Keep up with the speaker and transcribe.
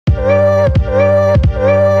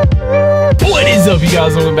is up, you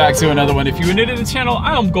guys? Welcome back to another one. If you're new to the channel,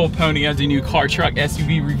 I'm Gold Pony. I do new car, truck,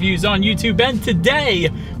 SUV reviews on YouTube, and today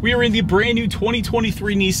we are in the brand new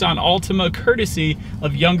 2023 Nissan Altima, courtesy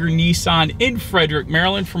of Younger Nissan in Frederick,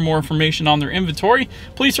 Maryland. For more information on their inventory,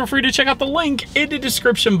 please feel free to check out the link in the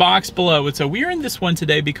description box below. And so we are in this one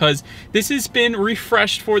today because this has been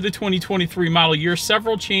refreshed for the 2023 model year.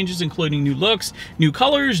 Several changes, including new looks, new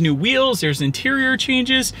colors, new wheels, there's interior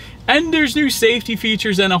changes, and there's new safety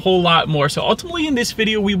features and a whole lot more. So ultimately in this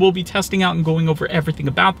video, we will be testing out and going over everything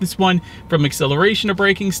about this one, from acceleration to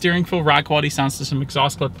braking, steering feel, ride quality, sound system,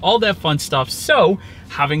 exhaust clip, all that fun stuff. So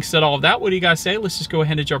having said all of that, what do you guys say? Let's just go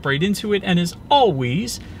ahead and jump right into it. And as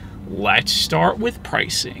always, let's start with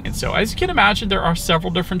pricing. And so as you can imagine, there are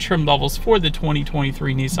several different trim levels for the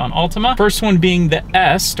 2023 Nissan Altima. First one being the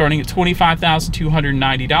S, starting at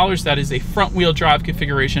 $25,290. That is a front wheel drive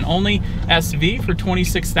configuration only. SV for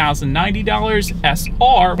 $26,090.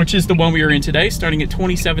 SR, which is the one we are in today, starting at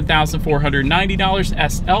 $27,490.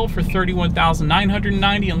 SL for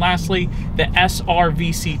 $31,990. And lastly, the SR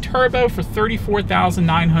VC Turbo for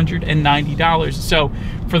 $34,990. So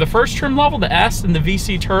for the first trim level, the S and the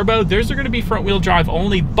VC Turbo, those are going to be front wheel drive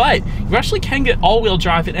only, but you actually can get all wheel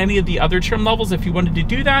drive at any of the other trim levels. If you wanted to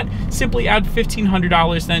do that, simply add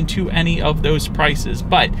 $1,500 then to any of those prices.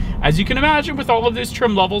 But as you can imagine, with all of those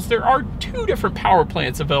trim levels, there are two different power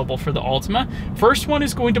plants available for the Altima. First one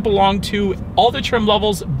is going to belong to all the trim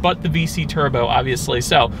levels but the VC Turbo, obviously.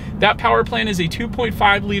 So that power plant is a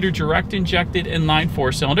 2.5 liter direct injected inline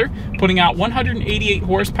 4-cylinder, putting out 188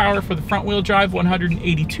 horsepower for the front wheel drive,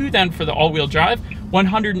 182 then for the all-wheel drive,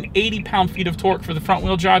 180 pound-feet of torque for the front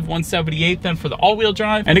wheel drive, 178 then for the all-wheel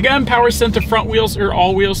drive. And again, power sent to front wheels or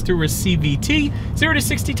all wheels through a CVT. 0 to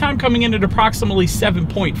 60 time coming in at approximately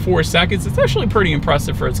 7.4 seconds. It's actually pretty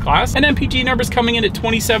impressive for its class. And MPG numbers coming in at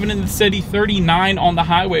 27 in the city, 39 on the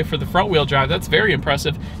highway for the front wheel drive. That's very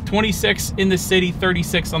impressive. 26 in the city,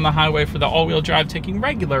 36 on the highway for the all-wheel drive, taking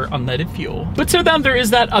regular unleaded fuel. But so then there is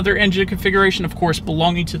that other engine configuration, of course,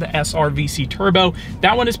 belonging to the SRVC Turbo.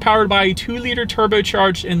 That one is powered by a 2-liter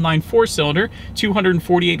turbocharged inline 4-cylinder,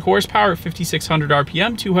 248 horsepower at 5,600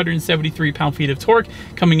 RPM, 273 pound-feet of torque,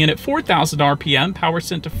 coming in at 4,000 RPM, power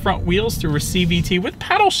sent to front wheels through a CVT with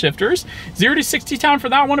paddle shifters. 0 to 60 time for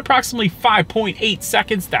that one, approximately 5.8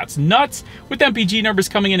 seconds. That's nuts. With MPG numbers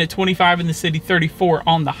coming in at 25 in the city, 34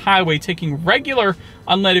 on the highway, taking regular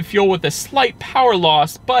unleaded fuel with a slight power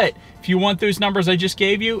loss. But if you want those numbers I just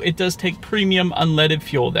gave you, it does take premium unleaded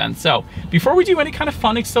fuel then. So before we do any kind of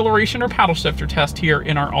fun acceleration or paddle shifter test here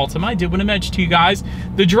in our Altima, I did want to mention to you guys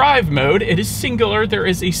the drive mode. It is singular. There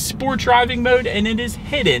is a sport driving mode and it is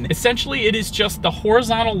hidden. Essentially, it is just the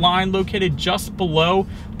horizontal line located just below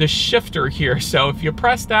the shifter here. So if you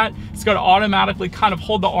press that, it's going to automatically kind of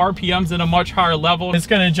hold the RPMs at a much higher level. It's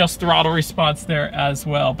going to adjust throttle response there as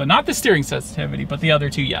well, but not the steering sensitivity, but the other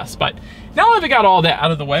two, yes. But now that we got all that out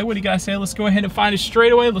of the way, what do you guys say? Let's go ahead and find a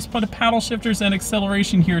straightaway. Let's put a paddle shifters and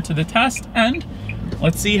acceleration here to the test, and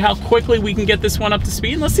let's see how quickly we can get this one up to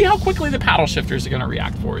speed. Let's see how quickly the paddle shifters are going to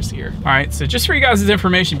react for us here. All right, so just for you guys'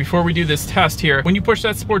 information, before we do this test here, when you push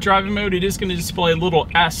that sport driving mode, it is going to display a little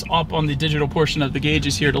S up on the digital portion of the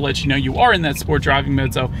gauges here to let you know you are in that sport driving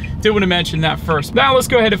mode. So did want to mention that first. Now let's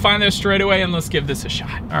go ahead and find that straightaway and let's give this a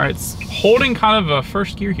shot. All right, it's holding kind of a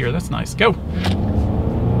first gear here. That's nice. Go.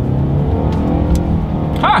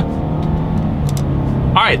 Huh.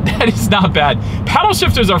 All right, that is not bad. Paddle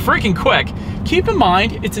shifters are freaking quick. Keep in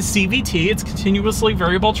mind, it's a CVT, it's continuously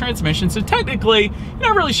variable transmission, so technically, you're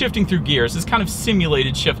not really shifting through gears. It's kind of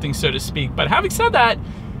simulated shifting, so to speak. But having said that,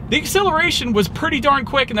 the acceleration was pretty darn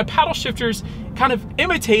quick, and the paddle shifters kind of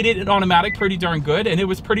imitated an automatic pretty darn good, and it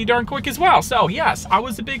was pretty darn quick as well. So yes, I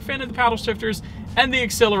was a big fan of the paddle shifters and the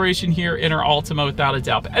acceleration here in our Altima without a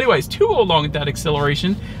doubt. But anyways, to go along with that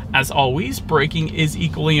acceleration, as always, braking is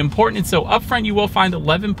equally important. And so up front, you will find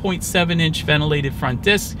 11.7-inch ventilated front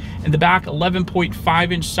discs, and the back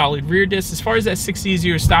 11.5-inch solid rear disc. As far as that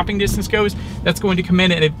 60-0 stopping distance goes, that's going to come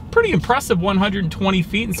in at a pretty impressive 120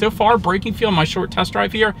 feet. And so far, braking feel in my short test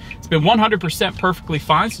drive here, it's been 100% perfectly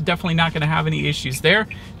fine, so definitely not going to have any issues there.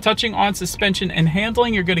 Touching on suspension and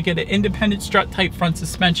handling, you're going to get an independent strut type front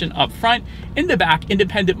suspension up front. In the back,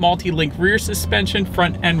 independent multi-link rear suspension,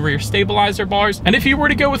 front and rear stabilizer bars. And if you were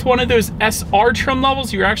to go with one of those SR trim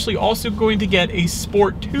levels, you're actually also going to get a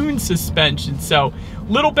sport tune suspension. So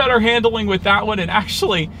Little better handling with that one, and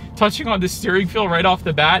actually touching on the steering feel right off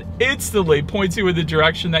the bat, instantly points you in the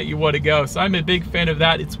direction that you want to go. So I'm a big fan of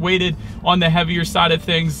that. It's weighted on the heavier side of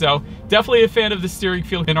things, so definitely a fan of the steering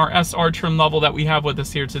feel in our SR trim level that we have with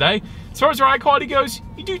us here today. As far as ride quality goes,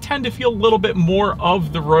 you do tend to feel a little bit more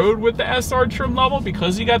of the road with the SR trim level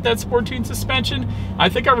because you got that sport tune suspension. I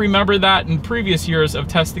think I remember that in previous years of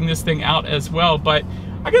testing this thing out as well, but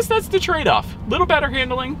I guess that's the trade-off. Little better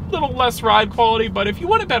handling, little less ride quality, but if you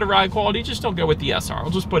want a better ride quality, just don't go with the SR.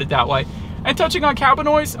 I'll just put it that way. And touching on cabin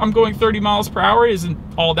noise, I'm going 30 miles per hour. Isn't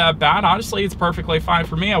all that bad. Honestly, it's perfectly fine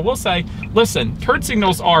for me. I will say, listen, turn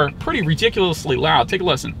signals are pretty ridiculously loud. Take a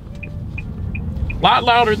listen. A lot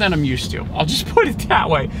louder than I'm used to. I'll just put it that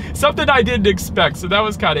way. Something I didn't expect, so that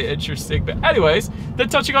was kind of interesting. But anyways, then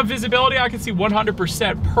touching on visibility, I can see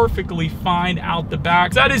 100% perfectly fine out the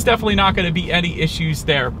back. That is definitely not going to be any issues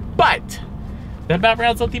there. But that about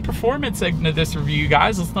rounds out the performance segment of this review,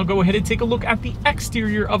 guys. Let's now go ahead and take a look at the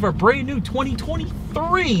exterior of our brand new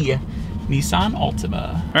 2023 Nissan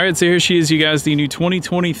Altima. All right, so here she is, you guys, the new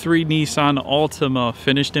 2023 Nissan Altima,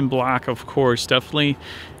 finished in black, of course. Definitely,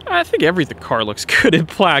 I think every car looks good in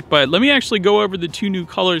black, but let me actually go over the two new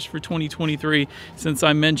colors for 2023 since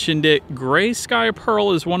I mentioned it. Gray Sky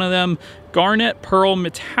Pearl is one of them. Garnet Pearl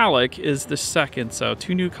Metallic is the second. So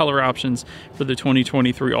two new color options for the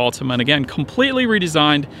 2023 Altima. And again, completely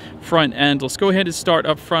redesigned front end. Let's go ahead and start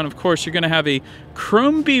up front. Of course, you're going to have a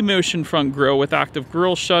chrome V-motion front grille with active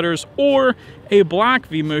grille shutters, or a black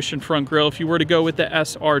V-motion front grille if you were to go with the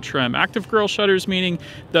SR trim. Active grille shutters meaning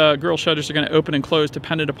the grille shutters are going to open and close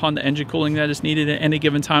dependent upon the engine cooling that is needed at any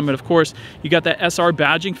given time. But of course, you got that SR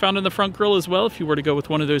badging found in the front grille as well. If you were to go with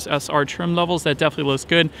one of those SR trim levels, that definitely looks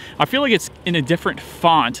good. I feel like it's in a different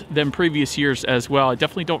font than previous years as well. I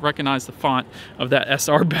definitely don't recognize the font of that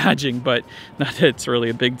SR badging, but not that it's really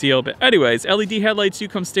a big deal. But anyways, LED headlights do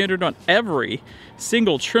come standard on every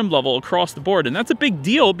single trim level across the board, and that's a big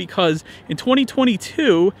deal because in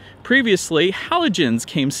 2022 previously halogens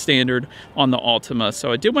came standard on the Altima.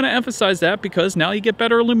 So I did want to emphasize that because now you get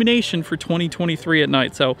better illumination for 2023 at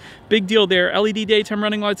night. So big deal there. LED daytime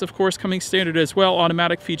running lights, of course, coming standard as well,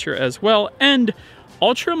 automatic feature as well, and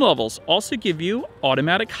all trim levels also give you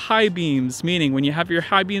automatic high beams, meaning when you have your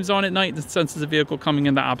high beams on at night, it senses a vehicle coming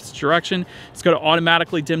in the opposite direction. It's going to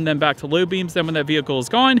automatically dim them back to low beams. Then when that vehicle is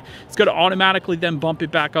gone, it's going to automatically then bump it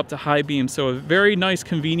back up to high beams. So a very nice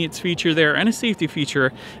convenience feature there and a safety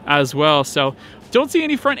feature as well. So don't see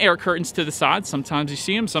any front air curtains to the side. Sometimes you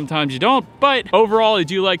see them, sometimes you don't. But overall, I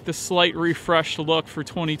do like the slight refreshed look for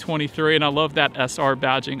 2023, and I love that SR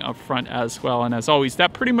badging up front as well. And as always,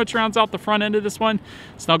 that pretty much rounds out the front end of this one.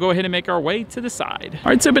 So now go ahead and make our way to the side.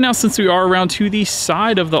 All right, so but now since we are around to the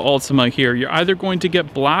side of the Altima here, you're either going to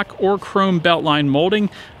get black or chrome beltline molding.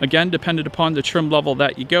 Again, dependent upon the trim level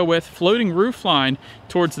that you go with. Floating roof line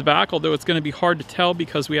towards the back, although it's going to be hard to tell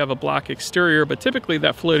because we have a black exterior, but typically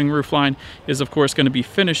that floating roof line is of course going to be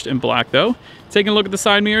finished in black though. Taking a look at the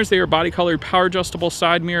side mirrors, they are body colored power adjustable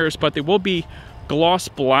side mirrors, but they will be gloss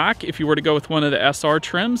black if you were to go with one of the SR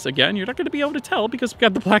trims. Again, you're not going to be able to tell because we've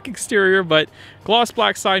got the black exterior, but gloss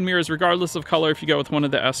black side mirrors regardless of color if you go with one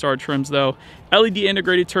of the SR trims though. LED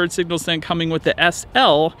integrated turn signals then coming with the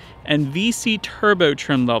SL and VC turbo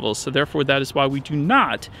trim levels. So therefore that is why we do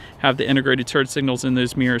not have the integrated turn signals in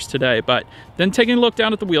those mirrors today. But then taking a look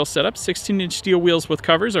down at the wheel setup, 16-inch steel wheels with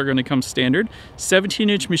covers are going to come standard.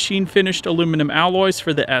 17-inch machine finished aluminum alloys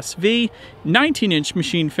for the SV. 19-inch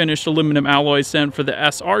machine finished aluminum alloys then for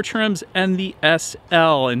the SR trims and the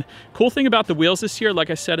SL. And cool thing about the wheels this year, like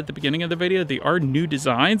I said at the beginning of the video, they are new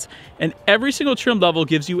designs, and every single trim level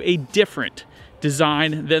gives you a different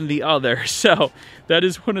design than the other. So that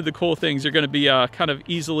is one of the cool things. You're going to be kind of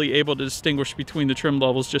easily able to distinguish between the trim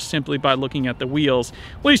levels just simply by looking at the wheels,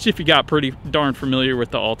 at least if you got pretty darn familiar with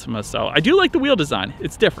the Altima. So I do like the wheel design.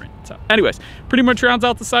 It's different. So anyways, pretty much rounds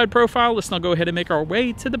out the side profile. Let's now go ahead and make our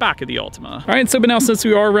way to the back of the Altima. All right, so but now since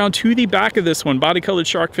we are around to the back of this one, body colored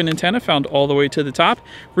shark fin antenna found all the way to the top.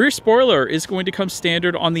 Rear spoiler is going to come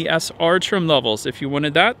standard on the SR trim levels. If you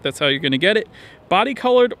wanted that, that's how you're going to get it. Body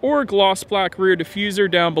colored or gloss black rear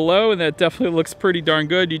diffuser down below, and that definitely looks pretty darn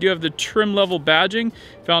good. You do have the trim level badging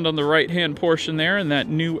found on the right hand portion there in that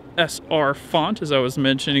new SR font, as I was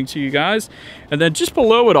mentioning to you guys. And then just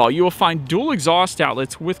below it all, you will find dual exhaust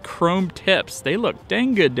outlets with chrome tips. They look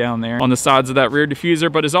dang good down there on the sides of that rear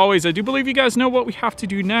diffuser. But as always, I do believe you guys know what we have to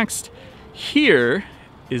do next. Here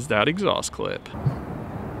is that exhaust clip.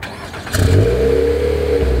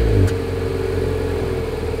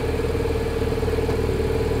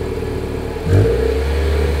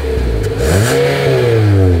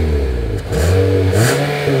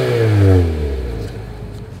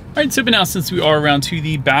 right, so but now since we are around to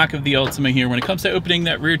the back of the Altima here, when it comes to opening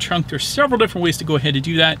that rear trunk, there's several different ways to go ahead and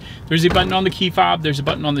do that. There's a button on the key fob, there's a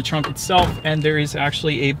button on the trunk itself, and there is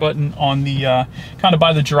actually a button on the kind of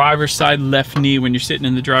by the driver's side left knee when you're sitting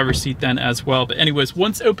in the driver's seat then as well. But anyways,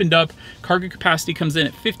 once opened up, cargo capacity comes in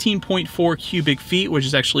at 15.4 cubic feet, which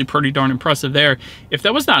is actually pretty darn impressive there. If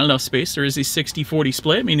that was not enough space, there is a 60-40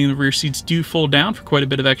 split, meaning the rear seats do fold down for quite a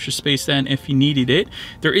bit of extra space then if you needed it.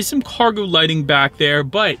 There is some cargo lighting back there,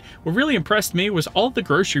 but what really impressed me was all the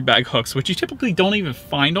grocery bag hooks, which you typically don't even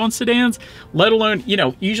find on sedans, let alone, you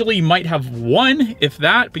know, usually you might have one, if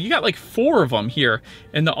that, but you got like 4 of them here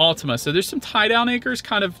in the Altima. So there's some tie-down anchors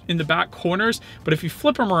kind of in the back corners, but if you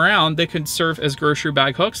flip them around, they could serve as grocery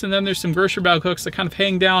bag hooks. And then there's some grocery bag hooks that kind of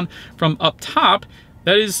hang down from up top.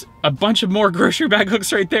 That is a bunch of more grocery bag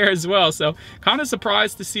hooks right there as well. So kind of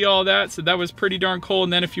surprised to see all that. So that was pretty darn cool.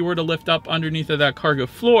 And then if you were to lift up underneath of that cargo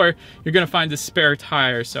floor, you're going to find the spare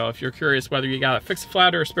tire. So if you're curious whether you got a fixed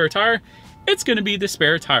flat or a spare tire, it's going to be the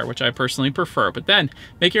spare tire, which I personally prefer. But then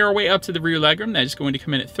making our way up to the rear legroom, that is going to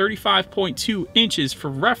come in at 35.2 inches. For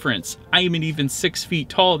reference, I am an even 6 feet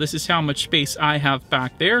tall. This is how much space I have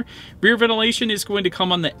back there. Rear ventilation is going to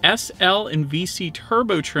come on the SL and VC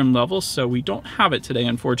turbo trim levels, so we don't have it today,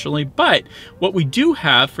 unfortunately. But what we do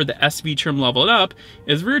have for the SV trim level up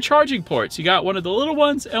is rear charging ports. You got one of the little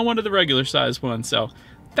ones and one of the regular size ones. So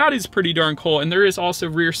that is pretty darn cool. And there is also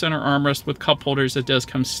rear center armrest with cup holders that does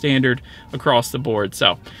come standard across the board.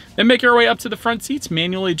 So then make your way up to the front seats,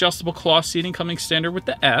 manually adjustable cloth seating coming standard with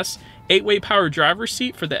the S. 8-way power driver's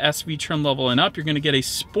seat for the SV trim level and up. You're going to get a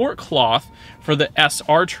sport cloth for the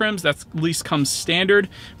SR trims. That's at least comes standard.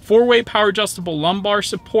 4-way power adjustable lumbar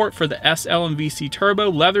support for the SL and VC turbo.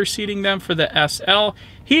 Leather seating then for the SL.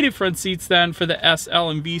 Heated front seats then for the SL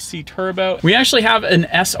and VC turbo. We actually have an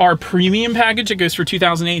SR premium package that goes for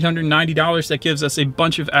 $2,890. That gives us a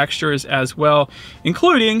bunch of extras as well,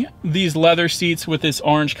 including these leather seats with this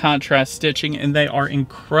orange contrast stitching, and they are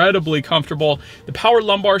incredibly comfortable. The power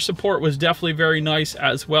lumbar support was definitely very nice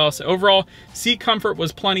as well. So overall, seat comfort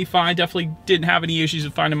was plenty fine. Definitely didn't have any issues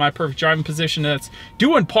with finding my perfect driving position. That's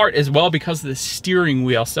due in part as well because of the steering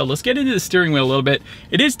wheel. So let's get into the steering wheel a little bit.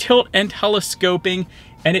 It is tilt and telescoping,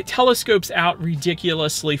 and it telescopes out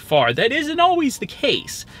ridiculously far. That isn't always the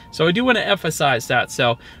case, so I do want to emphasize that.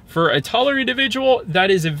 So for a taller individual,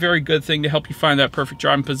 that is a very good thing to help you find that perfect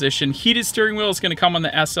driving position. Heated steering wheel is going to come on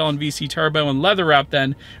the SL and VC turbo, and leather wrap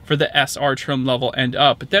then for the SR trim level and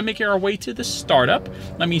up. But then making our way to the startup,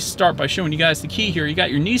 let me start by showing you guys the key here. You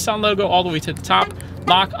got your Nissan logo all the way to the top.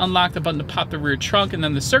 Lock, unlock the button to pop the rear trunk, and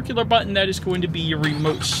then the circular button, that is going to be your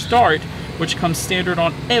remote start, which comes standard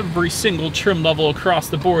on every single trim level across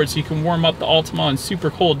the board, so you can warm up the Altima on super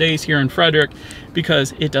cold days here in Frederick,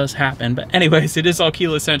 because it does happen. But anyways, it is all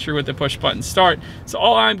keyless entry with the push button start. So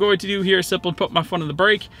all I'm going to do here is simply put my foot on the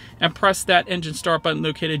brake and press that engine start button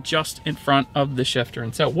located just in front of the shifter.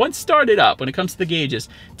 And so once started up, when it comes to the gauges,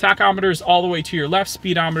 tachometer is all the way to your left,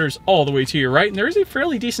 speedometer is all the way to your right, and there is a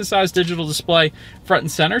fairly decent sized digital display front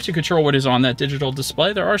and center to control what is on that digital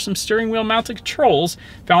display. There are some steering wheel mounted controls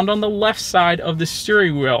found on the left side of the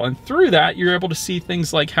steering wheel, and through that you're able to see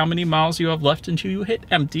things like how many miles you have left until you hit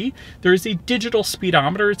empty. There is a digital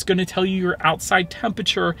speedometer. It's going to tell you your outside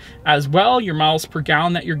temperature as well, your miles per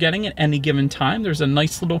gallon that you're getting at any given time. There's a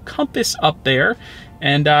nice little compass up there,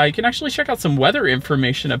 and you can actually check out some weather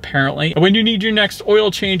information apparently when you need your next oil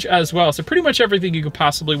change as well. So pretty much everything you could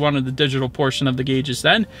possibly want in the digital portion of the gauges.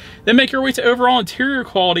 Then make your way to overall interior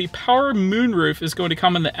quality. Power moonroof is going to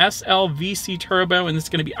come in the SL VC turbo, and it's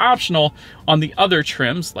going to be optional on the other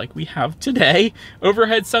trims like we have today.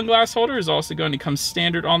 Overhead sunglass holder is also going to come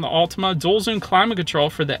standard on the Altima. Dual zone climate control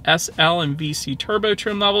for the SL and VC turbo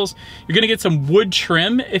trim levels. You're going to get some wood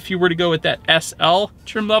trim if you were to go with that SL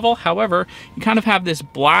trim level. However, you kind of have this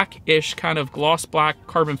black-ish kind of gloss black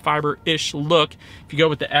carbon fiber-ish look if you go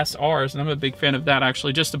with the SRs, and I'm a big fan of that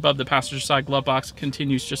actually. Just above the passenger side glove box,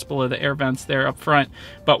 continues just below the air vents there up front.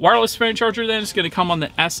 But wireless phone charger then is going to come on the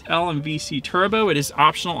SL and VC turbo. It is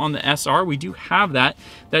optional on the SR. We do have that.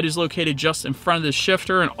 That is located just in front of the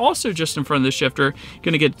shifter, and also just in front of the shifter, you're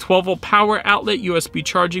going to get a 12-volt power outlet, USB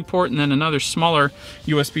charging port, and then another smaller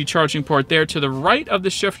USB charging port there. To the right of the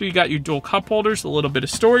shifter, you got your dual cup holders, a little bit of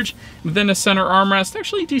storage, and then a center armrest.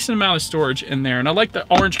 Actually a decent amount of storage in there, and I like the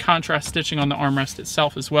orange contrast stitching on the armrest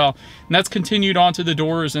itself as well, and that's continued onto the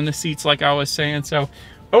doors and the seats like I was saying. So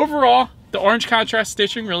overall, the orange contrast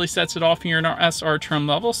stitching really sets it off here in our SR trim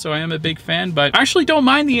level, so I am a big fan. But I actually don't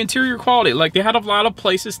mind the interior quality. Like, they had a lot of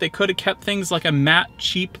places they could have kept things like a matte,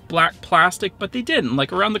 cheap black plastic, but they didn't.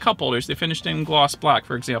 Like around the cup holders, they finished in gloss black,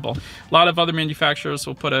 for example. A lot of other manufacturers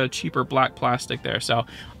will put a cheaper black plastic there. So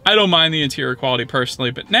I don't mind the interior quality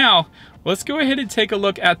personally, but now let's go ahead and take a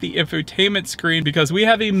look at the infotainment screen, because we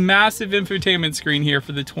have a massive infotainment screen here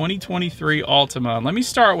for the 2023 Altima. Let me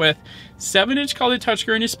start with 7-inch color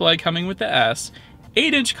touchscreen display coming with the S,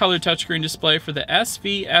 8-inch color touchscreen display for the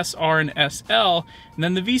SV, SR, and SL, and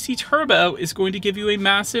then the VC Turbo is going to give you a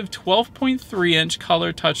massive 12.3-inch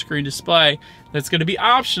color touchscreen display that's going to be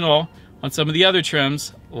optional on some of the other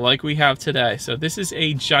trims like we have today. So this is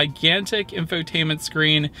a gigantic infotainment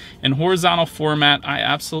screen in horizontal format. I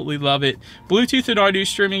absolutely love it. Bluetooth and audio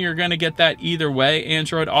streaming, you're going to get that either way.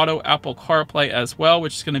 Android Auto, Apple CarPlay as well,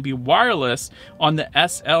 which is going to be wireless on the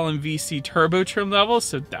SL and VC Turbo trim levels.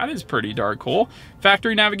 So that is pretty darn cool.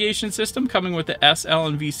 Factory navigation system coming with the SL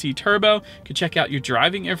and VC Turbo. You can check out your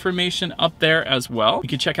driving information up there as well. You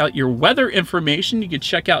can check out your weather information. You can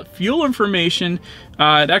check out fuel information.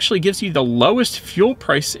 It actually gives you the lowest fuel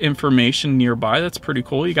price information nearby. That's pretty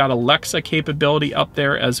cool. You got Alexa capability up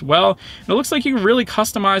there as well. And it looks like you can really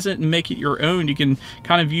customize it and make it your own. You can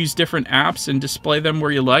kind of use different apps and display them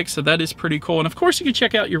where you like. So that is pretty cool. And of course, you can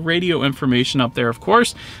check out your radio information up there, of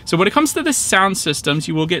course. So when it comes to the sound systems,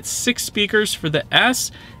 you will get 6 speakers for the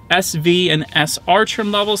S, SV, and SR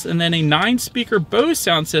trim levels, and then a 9-speaker Bose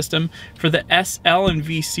sound system for the SL and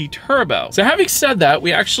VC Turbo. So having said that,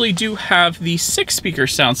 we actually do have the 6-speaker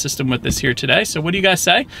sound system with us here today. So what do you guys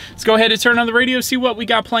say? Let's go ahead and turn on the radio, see what we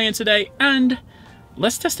got playing today, and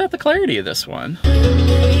let's test out the clarity of this one.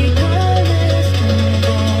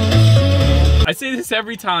 I say this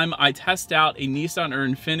every time I test out a Nissan or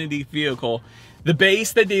Infiniti vehicle. The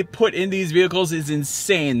bass that they put in these vehicles is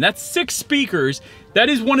insane. That's 6 speakers. That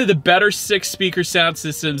is one of the better 6-speaker sound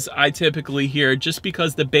systems I typically hear, just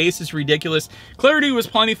because the bass is ridiculous. Clarity was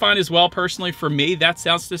plenty fine as well. Personally, for me, that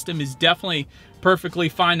sound system is definitely perfectly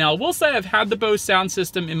fine. Now, I will say I've had the Bose sound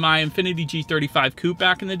system in my Infiniti G35 Coupe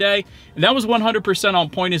back in the day, and that was 100% on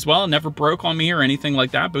point as well. It never broke on me or anything like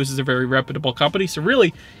that. Bose is a very reputable company, so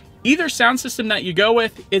really, either sound system that you go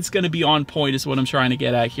with, it's going to be on point is what I'm trying to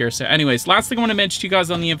get at here. So anyways, last thing I want to mention to you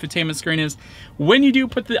guys on the infotainment screen is when you do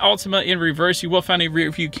put the Altima in reverse, you will find a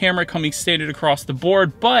rear view camera coming standard across the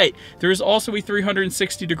board, but there is also a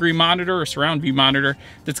 360-degree monitor or surround view monitor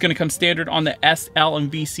that's going to come standard on the SL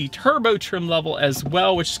and VC Turbo trim level as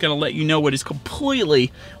well, which is going to let you know what is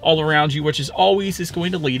completely all around you, which is always is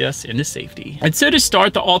going to lead us into safety. And so to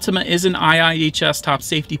start, the Altima is an IIHS Top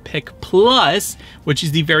Safety Pick Plus, which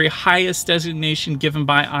is the very highest designation given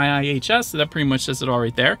by IIHS, so that pretty much says it all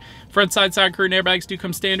right there. Front side curtain airbags do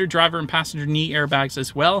come standard, driver and passenger knee airbags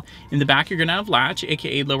as well. In the back, you're going to have latch,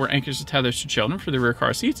 aka lower anchors and tethers for children for the rear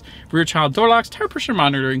car seats, rear child door locks, tire pressure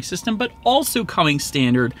monitoring system, but also coming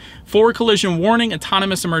standard, forward collision warning,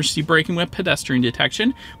 autonomous emergency braking with pedestrian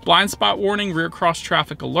detection, blind spot warning, rear cross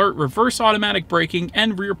traffic alert, reverse automatic braking,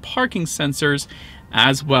 and rear parking sensors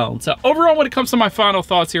as well. So overall, when it comes to my final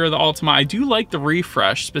thoughts here of the Altima, I do like the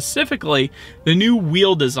refresh, specifically the new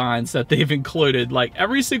wheel designs that they've included. Like,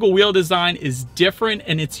 every single wheel design is different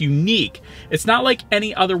and it's unique. It's not like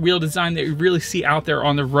any other wheel design that you really see out there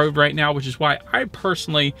on the road right now, which is why I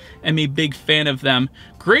personally am a big fan of them.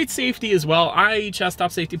 Great safety as well. IIHS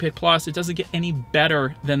Top Safety Pick Plus. It doesn't get any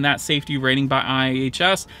better than that safety rating by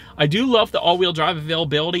IIHS. I do love the all-wheel drive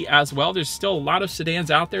availability as well. There's still a lot of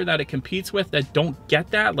sedans out there that it competes with that don't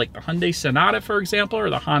get that, like the Hyundai Sonata, for example,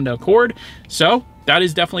 or the Honda Accord. So that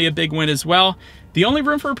is definitely a big win as well. The only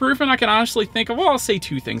room for improvement I can honestly think of, well, I'll say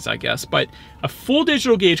 2 things, I guess, but a full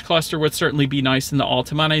digital gauge cluster would certainly be nice in the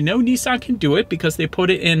Altima, and I know Nissan can do it because they put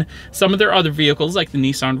it in some of their other vehicles, like the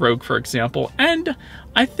Nissan Rogue, for example, and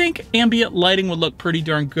I think ambient lighting would look pretty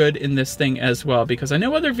darn good in this thing as well, because I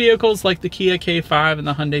know other vehicles like the Kia K5 and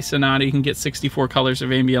the Hyundai Sonata, you can get 64 colors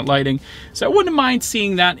of ambient lighting, so I wouldn't mind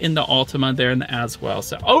seeing that in the Altima there as well.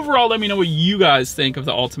 So overall, let me know what you guys think of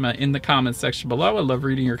the Altima in the comments section below. I love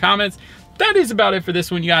reading your comments. That is about it for this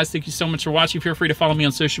one, you guys. Thank you so much for watching. Feel free to follow me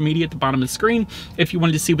on social media at the bottom of the screen. If you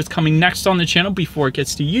wanted to see what's coming next on the channel before it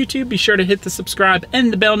gets to YouTube, be sure to hit the subscribe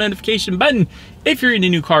and the bell notification button. If you're into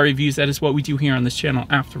new car reviews, that is what we do here on this channel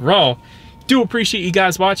after all. Do appreciate you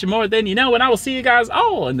guys watching more than you know, and I will see you guys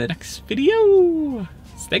all in the next video.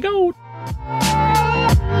 Stay gold.